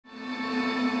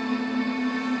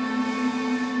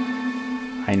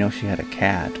I know she had a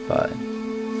cat, but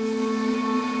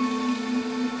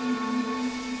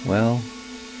well,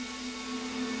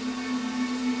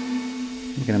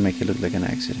 I'm gonna make it look like an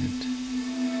accident.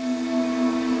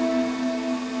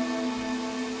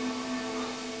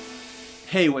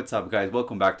 Hey, what's up guys?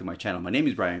 Welcome back to my channel. My name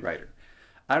is Brian Ryder.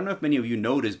 I don't know if many of you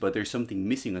noticed, but there's something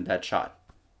missing on that shot.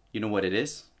 You know what it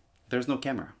is? There's no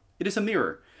camera. It is a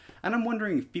mirror. And I'm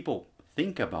wondering if people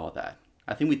think about that.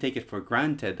 I think we take it for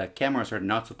granted that cameras are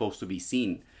not supposed to be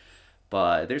seen,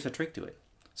 but there's a trick to it.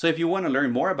 So if you want to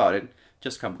learn more about it,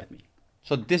 just come with me.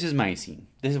 So this is my scene.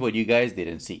 This is what you guys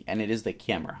didn't see, and it is the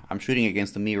camera. I'm shooting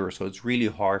against the mirror, so it's really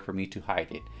hard for me to hide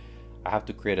it. I have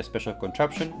to create a special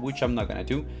contraption, which I'm not gonna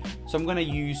do. So I'm gonna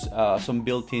use some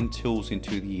built-in tools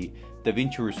into the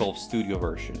Davinci Resolve Studio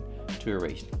version to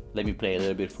erase. Let me play a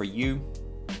little bit for you.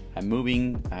 I'm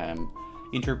moving, I'm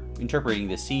interpreting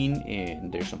the scene,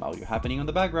 and there's some audio happening on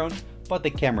the background, but the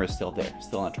camera is still there,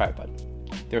 still on a tripod.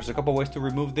 There's a couple ways to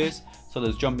remove this, so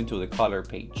let's jump into the color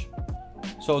page.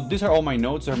 So these are all my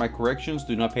notes, they're my corrections,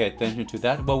 do not pay attention to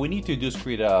that. What we need to do is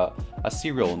create a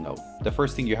serial note. The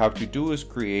first thing you have to do is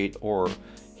create or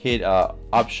hit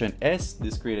Option S,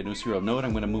 this create a new serial note.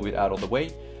 I'm gonna move it out of the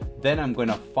way. Then I'm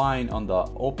gonna find on the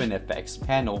Open Effects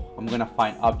panel, I'm gonna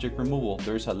find Object Removal.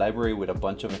 There's a library with a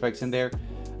bunch of effects in there,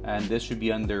 and this should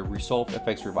be under Resolve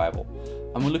Effects Revival.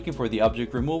 I'm looking for the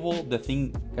Object Removal. The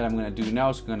thing that I'm gonna do now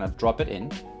is gonna drop it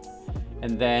in.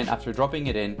 And then after dropping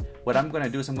it in, what I'm gonna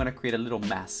do is I'm gonna create a little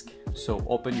mask. So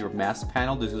open your mask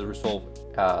panel. This is Resolve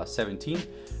 17.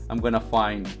 I'm gonna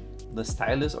find the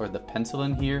stylus or the pencil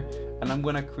in here, and I'm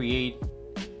gonna create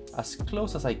as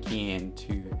close as I can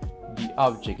to the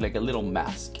object, like a little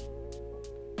mask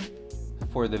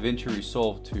for the Davinci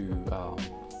Resolve to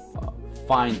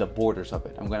find the borders of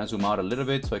it. I'm gonna zoom out a little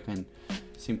bit so I can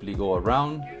simply go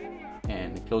around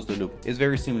and close the loop. It's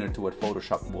very similar to what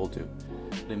Photoshop will do.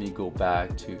 Let me go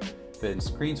back to the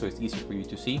screen so it's easier for you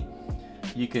to see.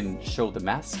 You can show the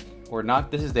mask or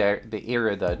not. This is the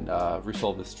area that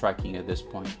Resolve is tracking at this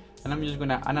point. And I'm just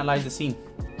gonna analyze the scene.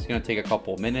 It's gonna take a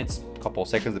couple minutes, a couple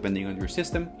seconds depending on your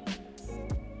system.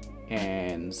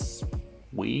 And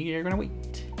we are gonna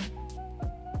wait.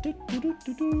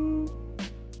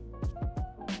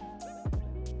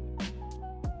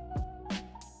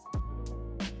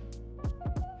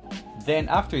 Then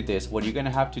after this, what you're gonna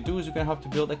have to do is you're gonna have to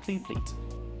build a clean plate.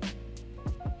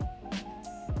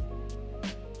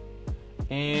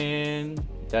 And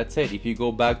that's it. If you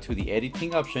go back to the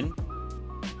editing option,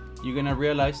 you're gonna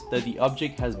realize that the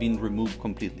object has been removed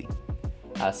completely.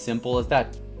 As simple as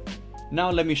that. Now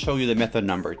let me show you the method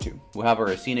number 2. We have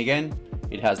our scene again.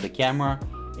 It has the camera,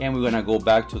 and we're gonna go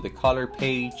back to the color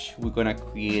page. We're gonna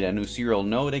create a new serial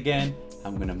node again.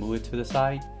 I'm gonna move it to the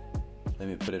side. Let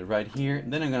me put it right here.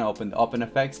 Then I'm gonna open the Open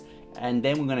Effects, and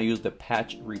then we're gonna use the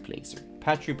Patch Replacer.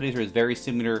 Patch Replacer is very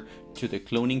similar to the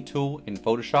cloning tool in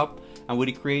Photoshop, and what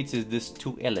it creates is these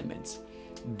two elements.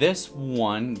 This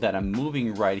one that I'm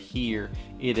moving right here,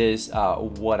 it is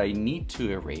what I need to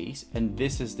erase, and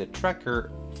this is the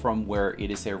tracker from where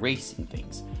it is erasing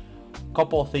things.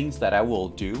 Couple of things that I will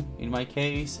do in my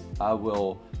case, I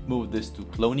will move this to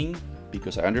cloning,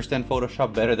 because I understand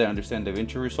Photoshop better than I understand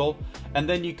Davinci Resolve. And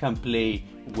then you can play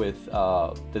with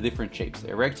the different shapes,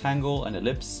 a rectangle, an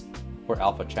ellipse, or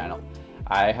alpha channel.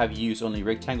 I have used only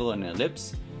rectangle and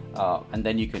ellipse, and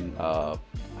then you can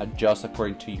adjust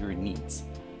according to your needs.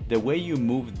 The way you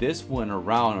move this one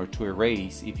around or to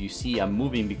erase, if you see I'm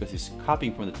moving because it's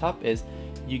copying from the top, is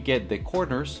you get the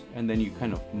corners and then you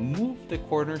kind of move the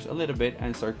corners a little bit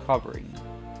and start covering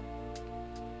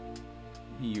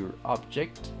your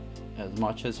object as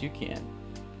much as you can.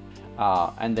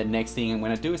 And the next thing I'm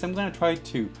gonna do is I'm gonna try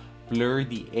to blur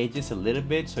the edges a little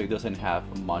bit so it doesn't have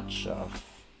much of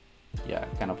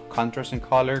kind of contrast and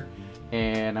color.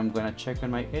 And I'm gonna check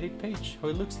on my edit page how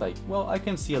it looks like. Well, I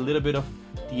can see a little bit of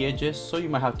the edges, so you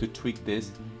might have to tweak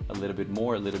this a little bit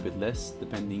more, a little bit less,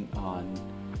 depending on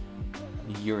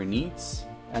your needs.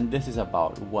 And this is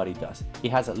about what it does.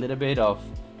 It has a little bit of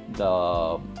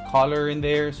the color in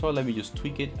there, so let me just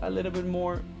tweak it a little bit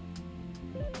more,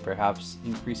 perhaps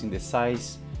increasing the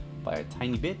size by a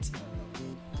tiny bit.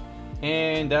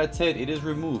 And that's it, it is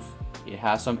removed. It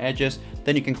has some edges.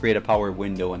 Then you can create a power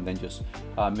window and then just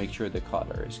make sure the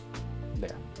color is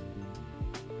there.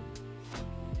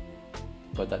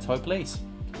 But that's how it plays.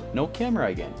 No camera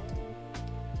again.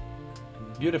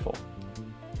 Beautiful.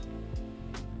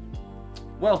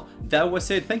 Well, that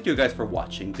was it. Thank you guys for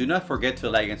watching. Do not forget to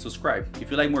like and subscribe. If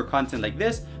you like more content like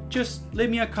this, just leave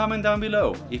me a comment down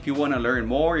below. If you want to learn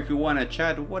more, if you want to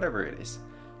chat, whatever it is.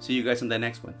 See you guys in the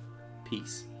next one.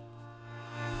 Peace.